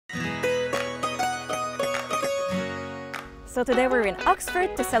So today we're in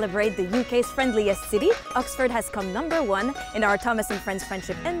Oxford to celebrate the UK's friendliest city. Oxford has come #1 in our Thomas and Friends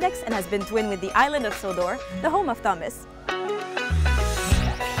Friendship Index and has been twinned with the island of Sodor, the home of Thomas.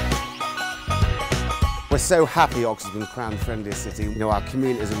 We're so happy Oxford's been crowned friendliest city. You know, our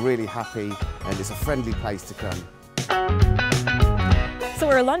communities are really happy and it's a friendly place to come. So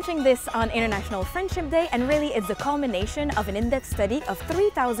we're launching this on International Friendship Day, and really it's the culmination of an index study of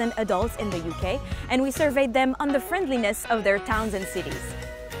 3,000 adults in the UK, and we surveyed them on the friendliness of their towns and cities.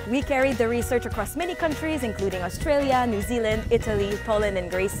 We carried the research across many countries, including Australia, New Zealand, Italy, Poland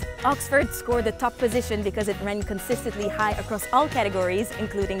and Greece. Oxford scored the top position because it ran consistently high across all categories,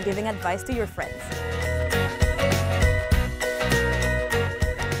 including giving advice to your friends.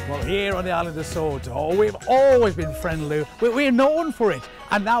 Here on the island of Sodor, we've always been friendly. We're known for it,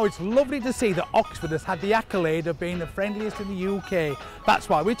 and now it's lovely to see that Oxford has had the accolade of being the friendliest in the UK. That's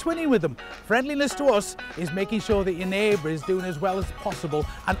why we're twinning with them. Friendliness to us is making sure that your neighbour is doing as well as possible,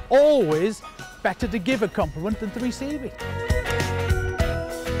 and always better to give a compliment than to receive it.